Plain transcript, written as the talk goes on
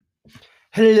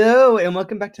Hello and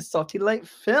welcome back to Salty Light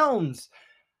Films.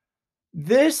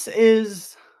 This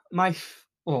is I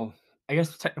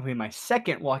guess technically my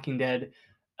second Walking Dead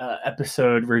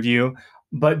episode review,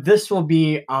 but this will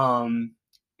be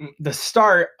the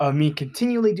start of me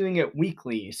continually doing it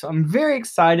weekly. So I'm very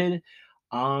excited,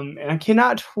 and I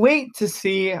cannot wait to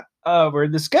see where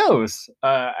this goes.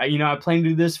 I plan to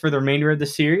do this for the remainder of the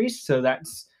series, so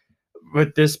that's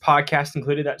with this podcast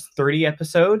included. That's 30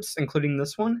 episodes, including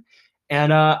this one.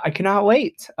 And I cannot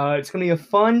wait. It's going to be a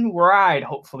fun ride,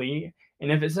 hopefully. And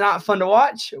if it's not fun to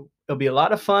watch, it'll be a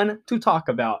lot of fun to talk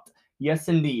about. Yes,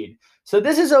 indeed. So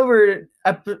this is over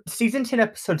season 10,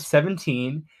 episode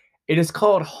 17. It is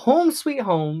called Home Sweet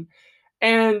Home.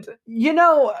 And,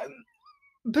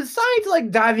 besides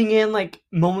like diving in like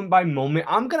moment by moment,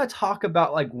 I'm going to talk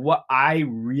about like what I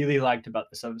really liked about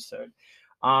this episode.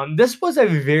 This was a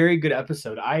very good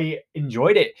episode. I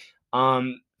enjoyed it.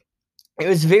 Um, it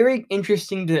was very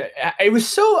interesting to. It was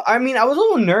so. I mean, I was a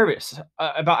little nervous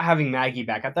about having Maggie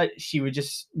back. I thought she would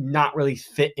just not really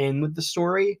fit in with the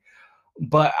story.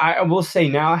 But I will say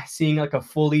now, seeing like a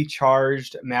fully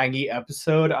charged Maggie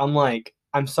episode,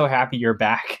 I'm so happy you're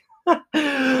back.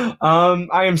 I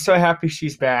am so happy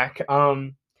she's back.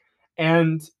 And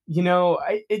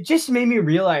it just made me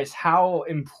realize how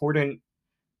important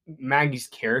Maggie's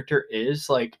character is.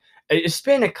 Like, it's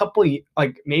been a couple,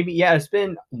 it's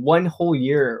been one whole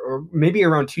year or maybe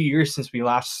around 2 years since we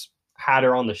last had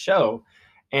her on the show.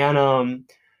 And,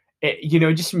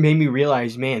 it just made me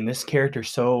realize, man, this character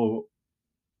so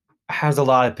has a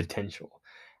lot of potential.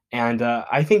 And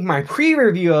I think my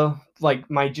pre-review, like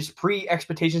my just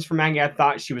pre-expectations for Maggie, I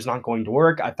thought she was not going to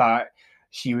work. I thought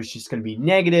she was just going to be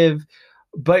negative.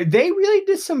 But they really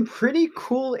did some pretty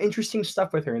cool, interesting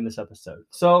stuff with her in this episode.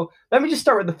 So let me just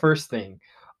start with the first thing.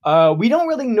 We don't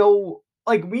really know,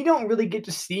 like, we don't really get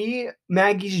to see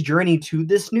Maggie's journey to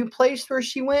this new place where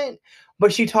she went,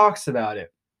 but she talks about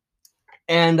it.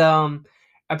 And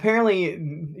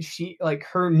apparently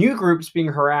her new group's being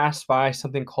harassed by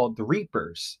something called the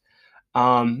Reapers.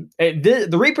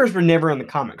 The Reapers were never in the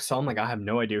comics, so I'm like, I have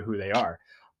no idea who they are.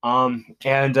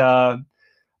 And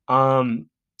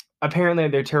apparently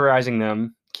they're terrorizing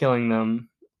them, killing them.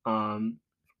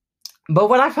 But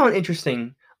what I found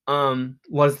interesting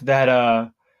was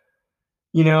that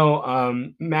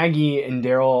Maggie and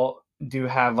Daryl do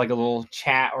have like a little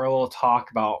chat or a little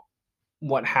talk about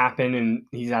what happened, and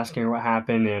he's asking her what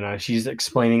happened, and she's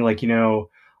explaining like what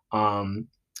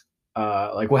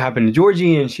happened to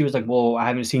Georgie, and she was like, well, I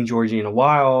haven't seen Georgie in a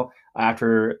while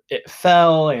after it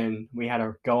fell, and we had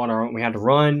to go on our own, we had to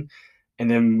run, and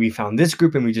then we found this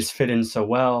group and we just fit in so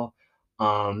well.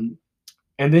 And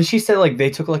then she said like they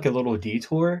took like a little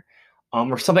detour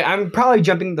or something. I'm probably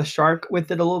jumping the shark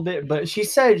with it a little bit, but she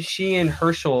said she and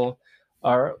Herschel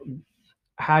are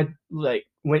had like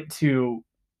went to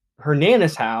her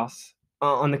nana's house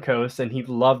on the coast, and he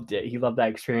loved it. He loved that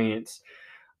experience.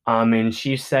 And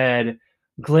she said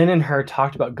Glenn and her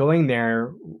talked about going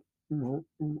there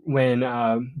when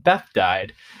Beth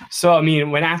died. So I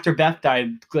mean, when after Beth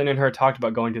died, Glenn and her talked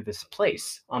about going to this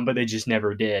place, but they just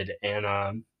never did.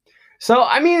 And so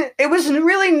I mean, it was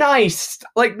really nice.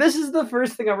 Like, this is the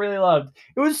first thing I really loved.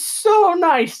 It was so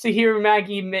nice to hear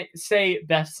Maggie say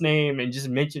Beth's name and just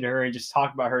mention her and just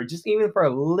talk about her, just even for a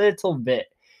little bit.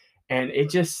 And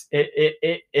it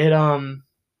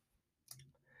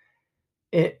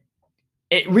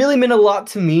it really meant a lot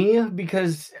to me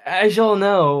because, as y'all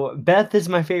know, Beth is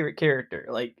my favorite character.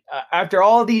 Like, after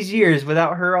all these years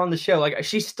without her on the show, like,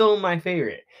 she's still my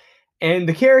favorite. And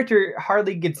the character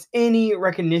hardly gets any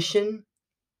recognition.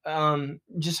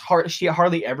 She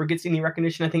hardly ever gets any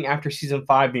recognition. I think after season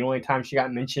 5, the only time she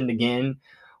got mentioned again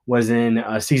was in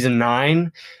season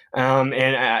 9.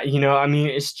 And I mean,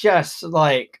 it's just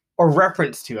like, or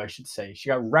reference to, I should say. She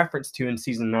got referenced to in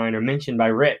season 9 or mentioned by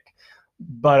Rick.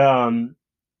 But I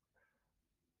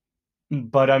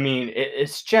mean,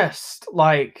 it's just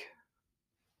like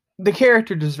the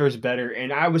character deserves better.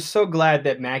 And I was so glad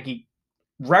that Maggie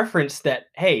referenced that,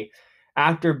 hey,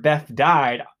 after Beth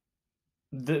died,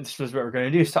 this was what we're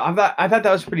going to do. So I thought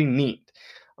that was pretty neat.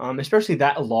 Especially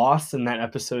that loss in that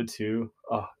episode too.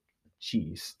 Oh,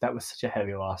 jeez, that was such a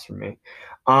heavy loss for me.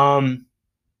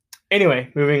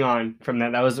 Anyway, moving on from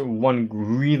that, that was one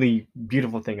really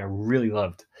beautiful thing I really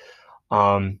loved.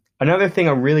 Another thing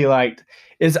I really liked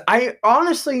is I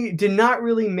honestly did not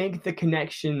really make the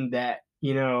connection that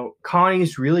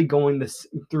Connie's really going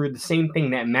through the same thing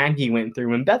that Maggie went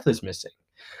through when Beth was missing.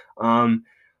 Or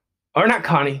not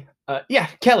Connie. Yeah,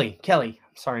 Kelly.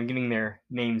 Sorry, I'm getting their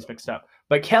names mixed up.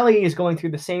 But Kelly is going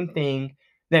through the same thing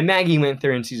that Maggie went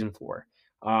through in season 4.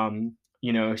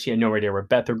 she had no idea where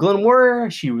Beth or Glenn were.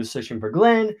 She was searching for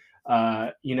Glenn.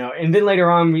 And then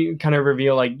later on we kind of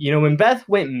reveal, like, when Beth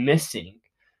went missing,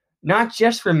 not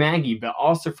just for Maggie, but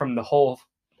also from the whole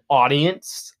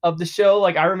audience of the show.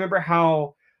 Like, I remember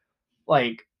how,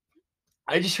 like,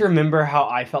 I just remember how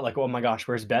I felt like, oh my gosh,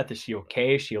 where's Beth? Is she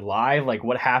okay? Is she alive? Like,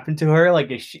 what happened to her?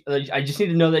 Like, I just need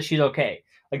to know that she's okay.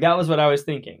 Like, that was what I was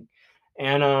thinking.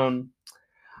 And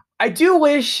I do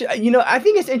wish, I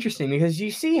think it's interesting because you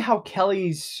see how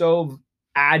Kelly's so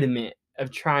adamant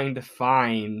of trying to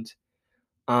find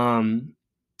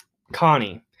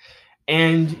Connie.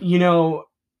 And,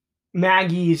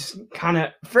 Maggie's kind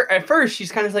of, at first,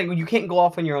 she's kind of like, well, you can't go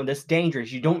off on your own. That's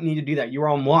dangerous. You don't need to do that. You're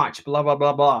on watch, blah, blah,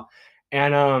 blah, blah.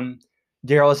 And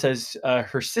Daryl says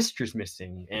her sister's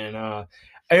missing. And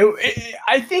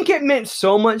I think it meant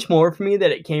so much more for me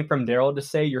that it came from Daryl to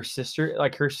say your sister,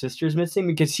 like her sister's missing,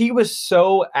 because he was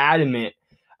so adamant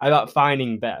about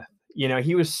finding Beth.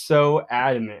 He was so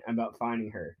adamant about finding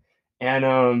her.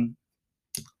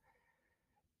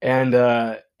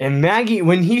 And Maggie,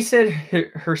 when he said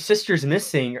her sister's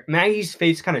missing, Maggie's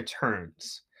face kind of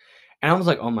turns. And I was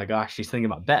like, oh my gosh, she's thinking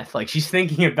about Beth. Like, she's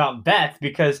thinking about Beth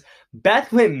because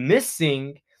Beth went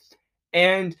missing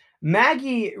and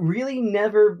Maggie really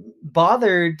never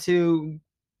bothered to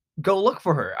go look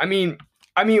for her.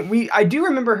 I do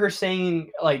remember her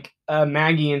saying, like,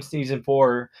 Maggie in season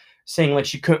 4 saying, like,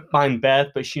 she couldn't find Beth,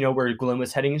 but she knew where Glenn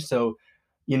was heading. So,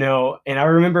 and I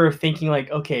remember thinking,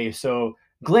 like, okay, so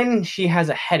Glenn, she has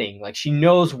a heading, like, she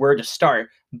knows where to start.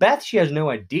 Beth, she has no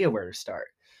idea where to start.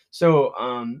 So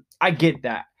I get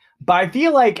that. But I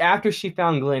feel like after she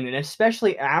found Glenn, and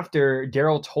especially after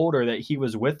Daryl told her that he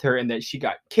was with her and that she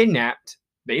got kidnapped,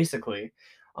 basically,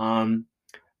 that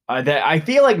I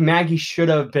feel like Maggie should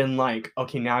have been like,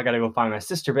 okay, now I got to go find my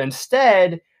sister. But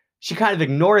instead, she kind of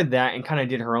ignored that and kind of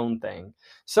did her own thing.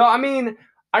 So,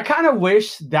 I kind of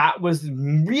wish that was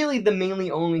really the mainly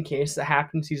only case that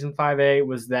happened in season 5A,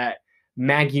 was that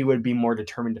Maggie would be more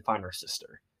determined to find her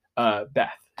sister, Beth.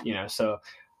 So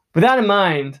with that in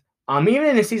mind,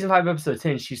 even in season 5, episode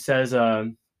 10, she says,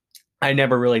 I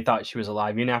never really thought she was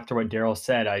alive. Even after what Daryl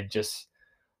said, I just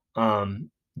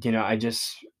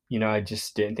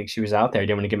didn't think she was out there. I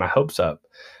didn't want to get my hopes up.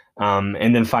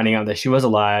 And then finding out that she was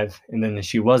alive and then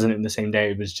she wasn't in the same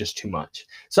day, it was just too much.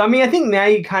 So, I think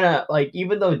Maggie kind of, like,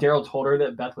 even though Daryl told her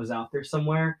that Beth was out there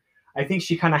somewhere, I think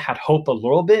she kind of had hope a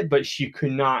little bit, but she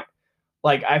could not,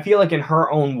 like, I feel like in her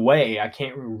own way, I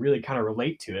can't really kind of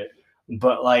relate to it,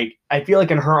 but, like, I feel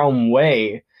like in her own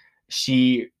way,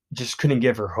 she just couldn't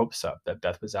give her hopes up that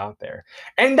Beth was out there.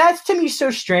 And that's, to me,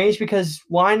 so strange, because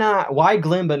why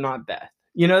Glenn but not Beth?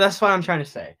 That's what I'm trying to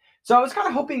say. So I was kind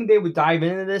of hoping they would dive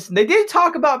into this. And they did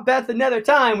talk about Beth another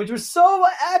time, which was so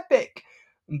epic.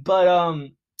 But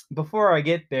before I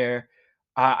get there,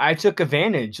 I took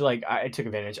advantage.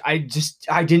 I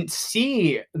didn't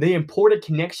see the important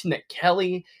connection that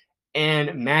Kelly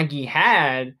and Maggie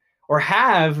had or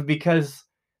have, because,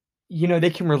 they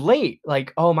can relate.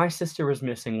 Like, oh, my sister was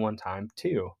missing one time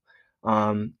too.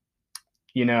 And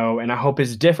I hope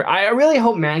it's different. I really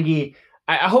hope Maggie,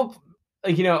 I hope,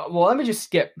 well, let me just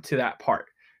skip to that part.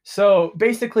 So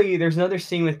basically, there's another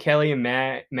scene with Kelly and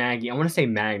Maggie. I want to say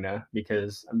Magna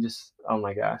because oh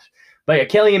my gosh. But yeah,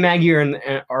 Kelly and Maggie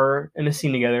are in a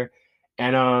scene together.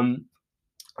 And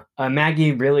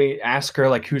Maggie really asks her,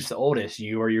 like, who's the oldest,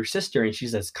 you or your sister? And she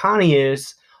says, Connie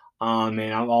is. And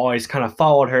I've always kind of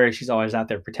followed her. She's always out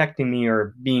there protecting me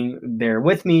or being there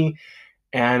with me.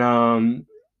 And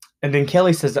then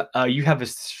Kelly says, you have a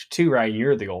sister too, right?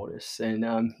 You're the oldest.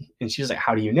 And she's like,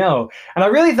 how do you know? And I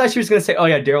really thought she was going to say, oh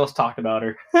yeah, Daryl's talked about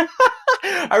her.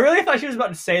 I really thought she was about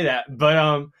to say that.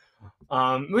 But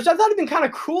which I thought had been kind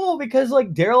of cool, because,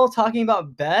 like, Daryl talking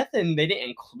about Beth and they didn't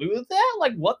include that.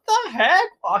 Like, what the heck?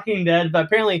 Walking Dead. But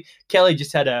apparently Kelly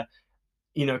just had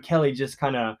Kelly just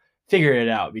kind of figured it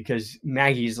out, because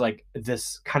Maggie's like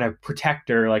this kind of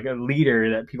protector, like a leader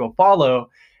that people follow.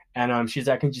 And she's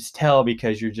like, I can just tell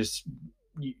because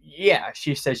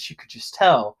she says she could just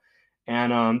tell.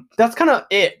 And that's kind of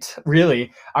it,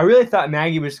 really. I really thought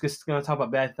Maggie was just going to talk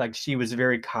about Beth. Like, she was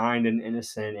very kind and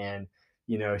innocent, and,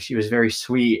 she was very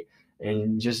sweet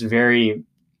and just very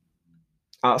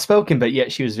outspoken, but yet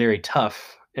she was very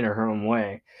tough in her own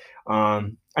way.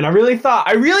 And I really thought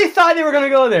they were going to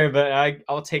go there, but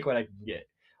I'll take what I can get.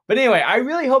 But anyway, I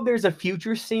really hope there's a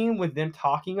future scene with them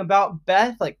talking about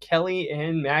Beth, like Kelly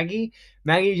and Maggie.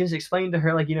 Maggie just explained to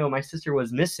her, like, my sister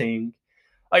was missing.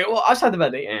 Like, well, I'll talk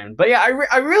about the end. But yeah,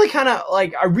 I really kind of,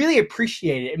 like, I really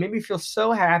appreciate it. It made me feel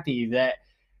so happy that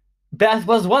Beth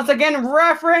was once again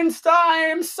referenced. I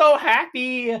am so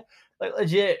happy. Like,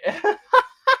 legit.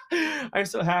 I'm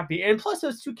so happy. And plus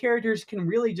those two characters can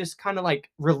really just kind of like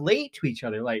relate to each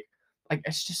other. Like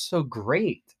it's just so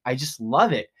great. I just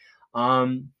love it.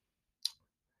 Um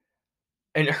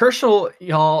and Herschel,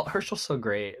 y'all, Herschel's so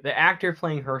great. The actor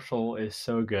playing Herschel is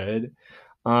so good.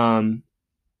 Um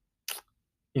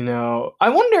I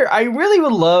wonder, I really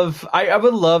would love I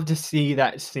would love to see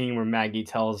that scene where Maggie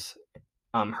tells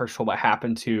Herschel what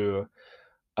happened to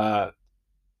uh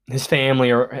his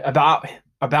family, or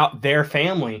about their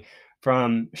family,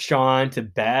 from Sean to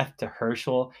Beth to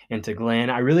Herschel and to Glenn.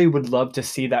 I really would love to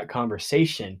see that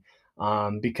conversation,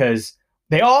 because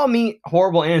they all meet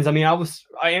horrible ends. I mean,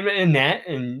 I am Annette,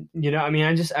 and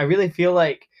I really feel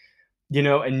like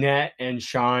Annette and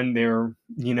Sean, they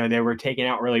were taken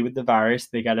out early with the virus.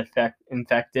 They got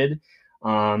infected,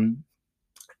 um,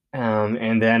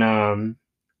 and then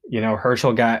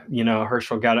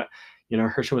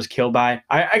Herschel was killed by.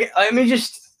 Let me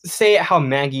just say it how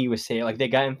Maggie would say it. Like they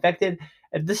got infected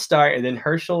at the start, and then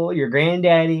Herschel, your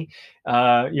granddaddy,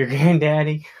 your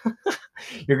granddaddy,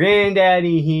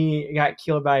 he got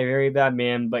killed by a very bad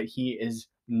man, but he is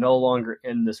no longer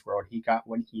in this world. He got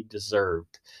what he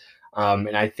deserved.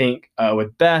 And I think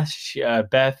with Beth,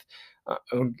 Beth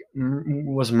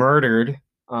was murdered.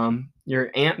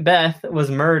 Your Aunt Beth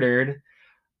was murdered,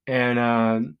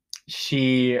 and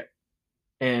she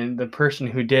and the person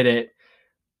who did it.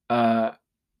 Uh,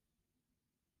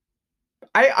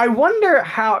 I wonder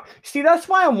how. See, that's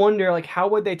why I wonder, like, how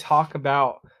would they talk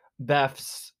about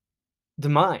Beth's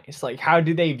demise? Like, how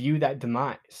do they view that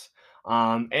demise?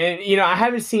 And I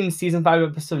haven't seen season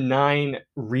 5, episode 9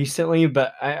 recently,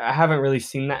 but I haven't really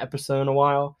seen that episode in a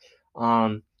while.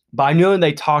 But I know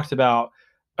they talked about.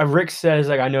 Rick says,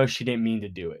 like, I know she didn't mean to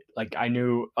do it. Like, I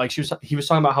knew, like, he was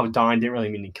talking about how Don didn't really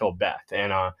mean to kill Beth,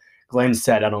 and Glenn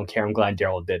said, I don't care. I'm glad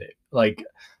Daryl did it. Like,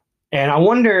 and I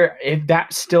wonder if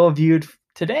that's still viewed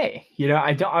today.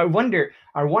 I don't. I wonder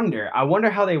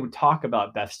how they would talk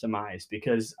about Beth's demise,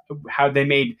 because how they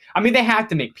made. I mean, they had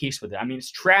to make peace with it. I mean,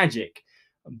 it's tragic,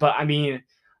 but I mean,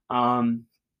 um,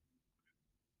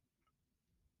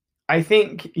 I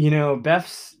think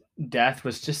Beth's death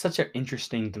was just such an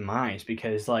interesting demise,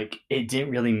 because like it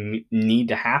didn't really need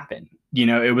to happen.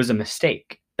 It was a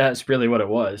mistake. That's really what it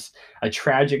was. A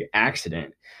tragic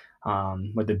accident,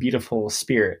 with a beautiful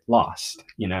spirit lost.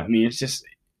 I mean, it's just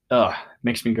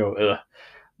makes me go ugh.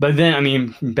 But then, I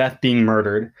mean, Beth being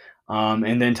murdered,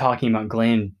 and then talking about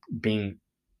Glenn being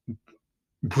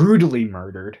brutally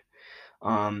murdered,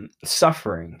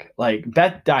 suffering. Like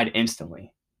Beth died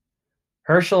instantly.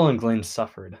 Herschel and Glenn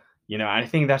suffered. I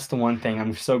think that's the one thing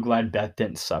I'm so glad Beth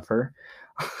didn't suffer.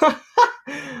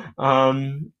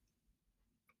 um,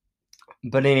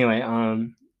 but anyway,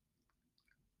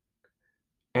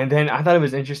 and then I thought it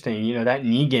was interesting, that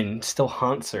Negan still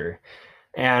haunts her,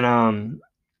 and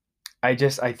I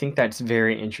think that's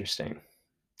very interesting.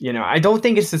 I don't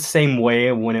think it's the same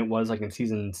way when it was like in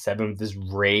season 7 with this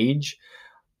rage,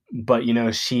 but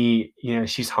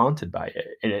she's haunted by it,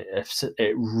 and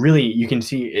it really, you can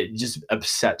see it just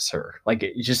upsets her. Like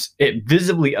it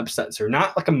visibly upsets her,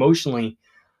 not like emotionally,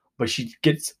 but she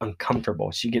gets uncomfortable.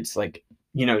 She gets like,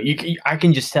 I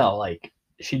can just tell, like,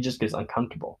 she just gets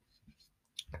uncomfortable.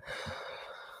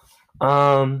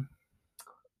 Um,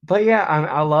 but yeah,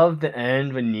 I love the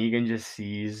end when Negan just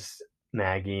sees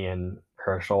Maggie and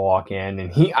Herschel walk in,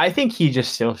 and I think he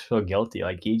just still feel guilty.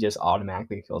 Like he just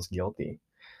automatically feels guilty.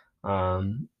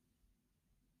 Um,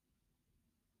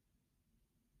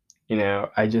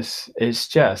 it's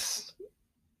just,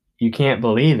 you can't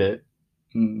believe it,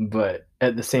 but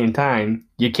at the same time,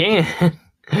 you can.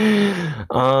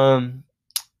 um,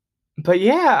 but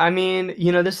yeah, I mean,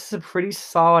 this is a pretty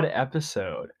solid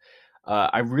episode.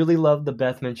 I really love the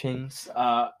Beth mentions.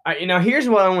 Here's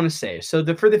what I want to say. So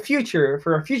for the future,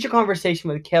 for a future conversation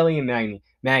with Kelly and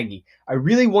Maggie, I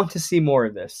really want to see more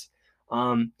of this.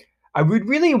 Um, I would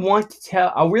really want to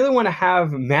I really want to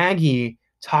have Maggie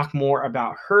talk more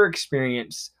about her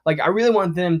experience. Like, I really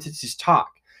want them to just talk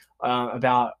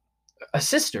about a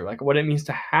sister, like what it means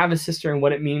to have a sister and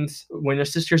what it means when a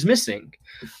sister's missing.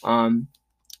 Um,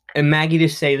 and Maggie to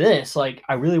say this, like,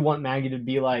 I really want Maggie to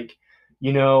be like,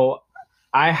 you know,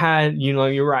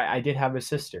 you're right, I did have a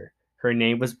sister. Her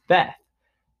name was Beth.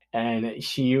 And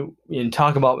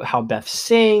talk about how Beth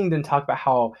singed, and talk about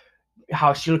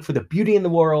how she looked for the beauty in the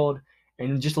world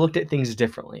and just looked at things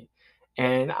differently.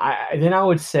 And then I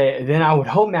would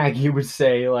hope Maggie would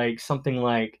say like something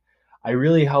like, I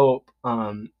really hope,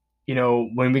 when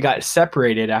we got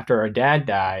separated after our dad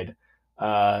died,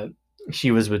 uh,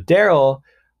 she was with Daryl,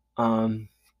 um,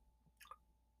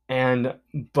 and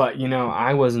but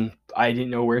I didn't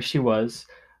know where she was.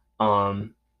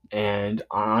 Um, And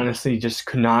I honestly just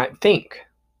could not think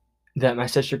that my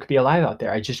sister could be alive out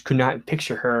there. I just could not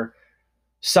picture her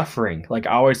suffering. Like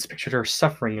I always pictured her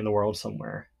suffering in the world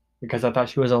somewhere because I thought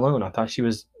she was alone. I thought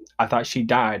she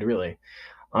died really.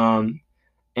 Um,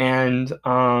 and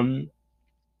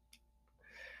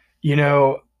you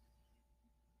know,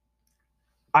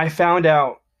 I found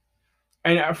out,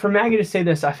 and for Maggie to say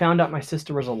this, I found out my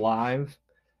sister was alive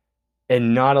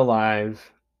and not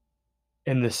alive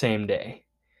in the same day.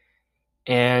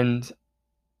 And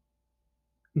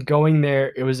going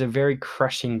there, it was a very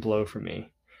crushing blow for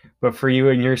me. But for you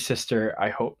and your sister, I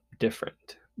hope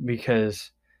different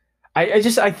because I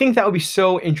think that would be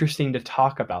so interesting to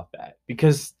talk about that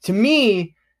because to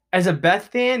me, as a Beth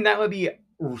fan, that would be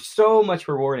so much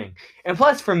rewarding. And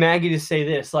plus, for Maggie to say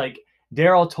this, like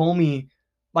Daryl told me,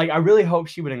 like I really hope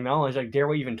she would acknowledge, like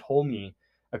Daryl even told me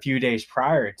a few days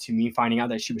prior to me finding out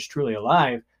that she was truly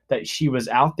alive, that she was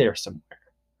out there somewhere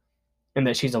and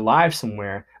that she's alive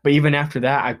somewhere. But even after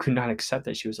that, I could not accept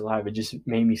that she was alive. It just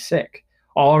made me sick.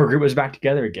 All our group was back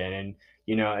together again, and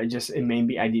it made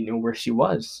me. I didn't know where she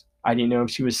was. I didn't know if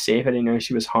she was safe. I didn't know if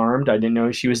she was harmed. I didn't know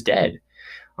if she was dead.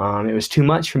 It was too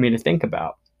much for me to think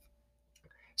about.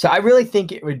 So I really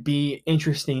think it would be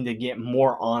interesting to get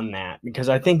more on that because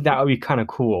I think that would be kind of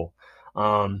cool.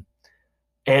 Um,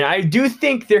 and I do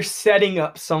think they're setting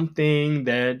up something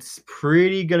that's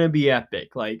pretty gonna be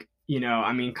epic. Like,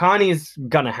 I mean, Connie's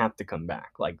gonna have to come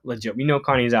back. Like, legit. We know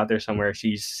Connie's out there somewhere.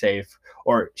 She's safe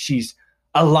or she's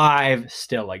alive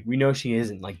still. Like, we know she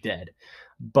isn't like dead.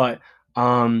 But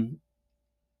I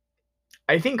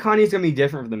think Connie's gonna be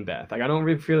different than Beth. Like, I don't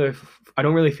really feel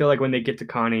like when they get to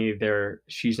Connie,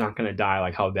 she's not gonna die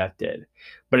like how Beth did.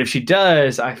 But if she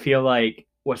does, I feel like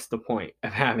what's the point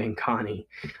of having Connie?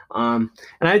 And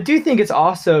I do think it's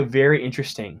also very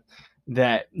interesting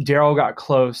that Daryl got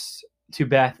close to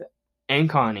Beth and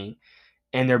Connie,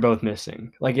 and they're both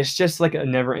missing. Like it's just like a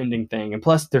never-ending thing. And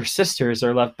plus, their sisters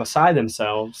are left beside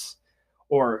themselves,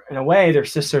 or in a way, their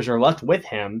sisters are left with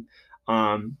him.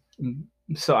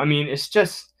 So I mean, it's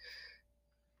just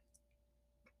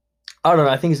I don't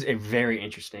know. I think it's very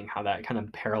interesting how that kind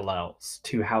of parallels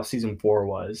to how season 4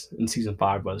 was and season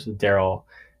 5 was with Daryl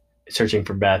searching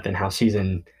for Beth, and how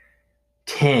season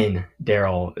 10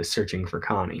 Daryl is searching for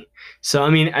Connie. So I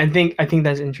mean, I think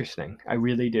that's interesting. I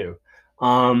really do.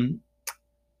 Um,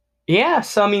 yeah.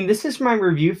 So I mean, this is my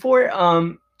review for it.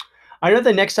 I know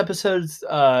the next episode's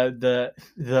the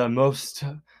most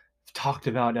talked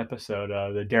about episode,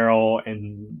 the Daryl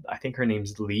and I think her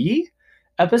name's Lee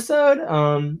episode.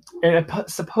 And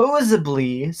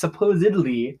supposedly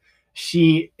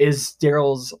she is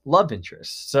Daryl's love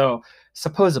interest. So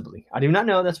supposedly, I do not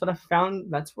know. That's what I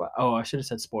found. That's what. Oh, I should have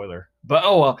said spoiler. But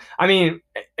oh well. I mean,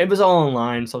 it was all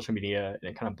online, social media, and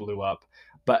it kind of blew up.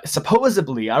 But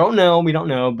supposedly, I don't know. We don't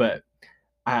know, but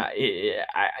I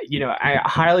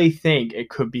highly think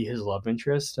it could be his love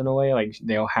interest in a way. Like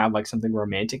they'll have like something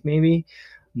romantic maybe,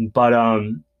 but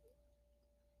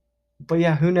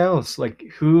yeah, who knows? Like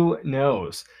who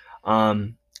knows?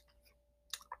 Um,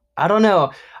 I don't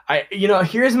know.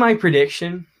 Here's my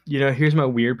prediction. Here's my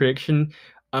weird prediction.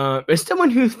 As someone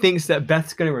who thinks that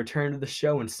Beth's gonna return to the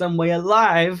show in some way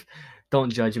alive, don't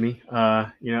judge me.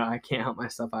 I can't help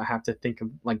myself. I have to think of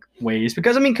like ways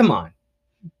because I mean, come on.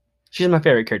 She's my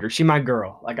favorite character. She's my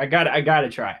girl. Like I gotta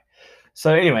try.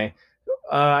 So anyway,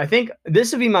 I think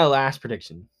this would be my last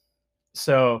prediction.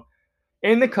 So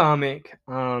in the comic,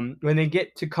 when they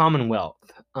get to Commonwealth,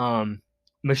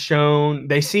 Michonne,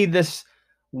 they see this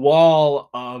wall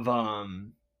of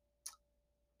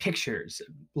pictures,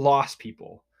 lost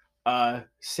people,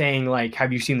 saying like,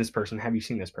 "Have you seen this person? Have you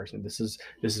seen this person? This is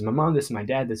my mom. This is my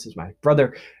dad. This is my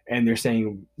brother." And they're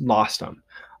saying lost them.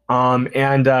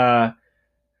 And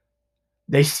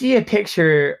they see a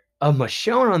picture of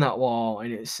Michonne on that wall,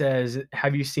 and it says,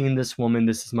 "Have you seen this woman?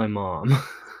 This is my mom."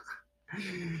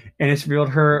 And it's revealed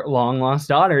her long lost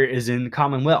daughter is in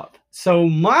Commonwealth. So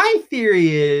my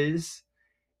theory is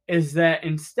that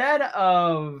instead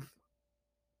of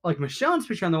like Michonne's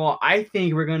picture on the wall, I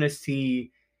think we're gonna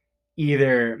see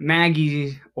either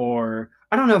Maggie or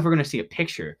I don't know if we're gonna see a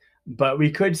picture, but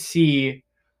we could see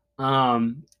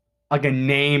like a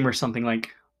name or something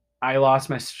like I lost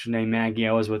my sister named Maggie.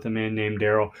 I was with a man named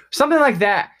Daryl. Something like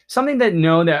that. Something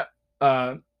that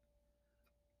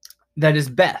that is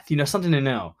Beth. Something to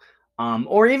know.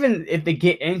 Or even if they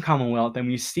get in Commonwealth and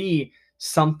we see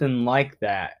something like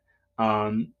that.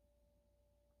 I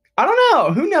don't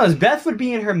know. Who knows? Beth would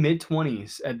be in her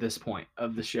mid-20s at this point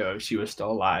of the show if she was still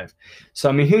alive. So,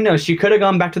 I mean, who knows? She could have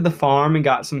gone back to the farm and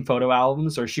got some photo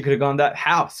albums, or she could have gone to that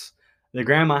house, the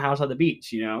grandma house at the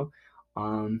beach,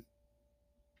 Um,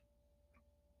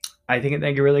 I think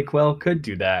Edgar really well could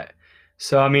do that.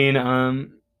 So I mean, I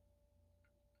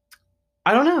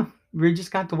don't know. We're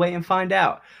just got to wait and find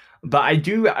out. But I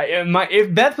do.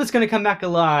 If Beth was going to come back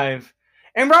alive,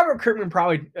 and Robert Kirkman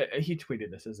probably he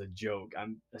tweeted this as a joke.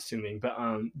 I'm assuming, but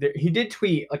he did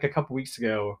tweet like a couple weeks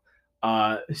ago,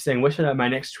 saying what should my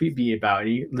next tweet be about?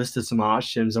 He listed some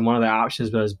options, and one of the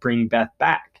options was bring Beth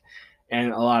back,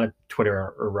 and a lot of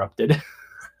Twitter erupted.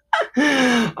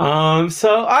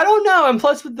 So I don't know. And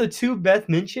plus, with the two Beth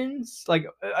mentions, like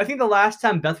I think the last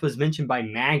time Beth was mentioned by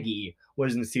Maggie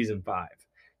was in season 5.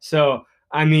 So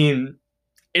I mean,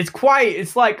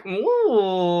 it's like,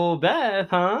 ooh, Beth,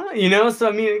 huh? You know. So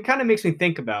I mean, it kind of makes me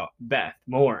think about Beth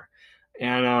more,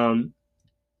 and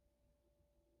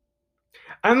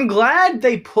I'm glad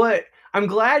they put. I'm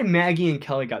glad Maggie and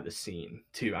Kelly got the scene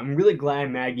too. I'm really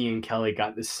glad Maggie and Kelly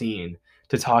got the scene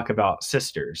to talk about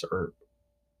sisters, or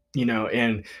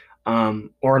and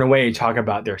or in a way talk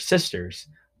about their sisters.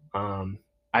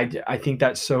 I think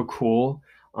that's so cool.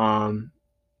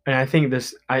 And I think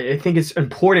it's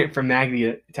important for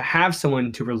Maggie to have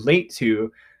someone to relate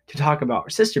to talk about her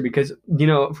sister, because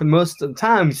for most of the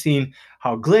time we've seen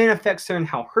how Glenn affects her and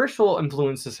how Herschel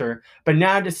influences her, but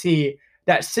now to see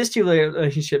that sister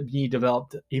relationship be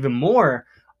developed even more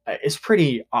is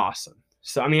pretty awesome.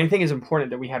 So I mean, I think it's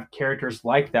important that we have characters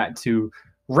like that to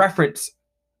reference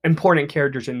important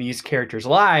characters in these characters'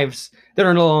 lives that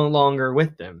are no longer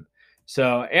with them.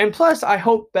 So, and plus, I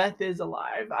hope Beth is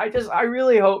alive. I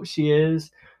really hope she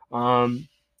is. Um,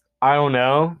 I don't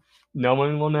know. No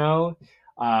one will know.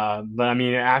 But I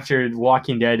mean, after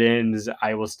Walking Dead ends,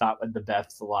 I will stop at the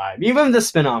Beth's alive. Even the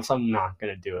spinoffs, I'm not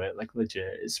gonna do it. Like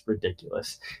legit, it's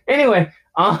ridiculous. Anyway,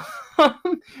 but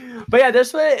yeah,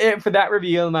 that's what it for that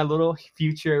review. My little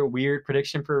future weird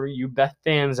prediction for you Beth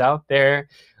fans out there.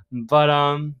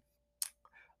 But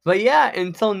but yeah,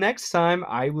 until next time,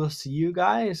 I will see you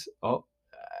guys. Oh,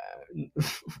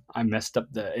 I messed up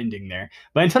the ending there.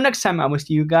 But until next time, I will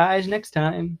see you guys next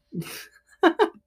time.